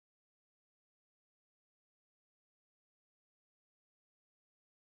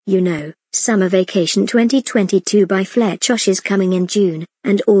Summer Vacation 2022 by Fletchosh is coming in June,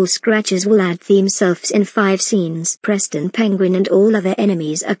 and all scratchers will add themselves in 5 scenes. Preston Penguin and all other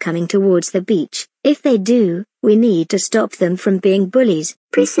enemies are coming towards the beach. If they do, we need to stop them from being bullies.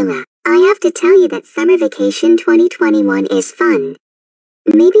 Priscilla, I have to tell you that Summer Vacation 2021 is fun.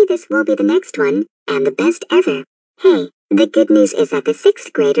 Maybe this will be the next one, and the best ever. Hey, the good news is that the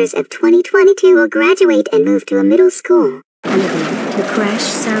 6th graders of 2022 will graduate and move to a middle school. Olivia, the crash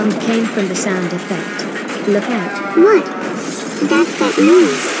sound came from the sound effect. Look out. What? That's that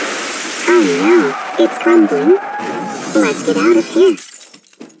noise. Oh no, it's crumbling. Let's get out of here.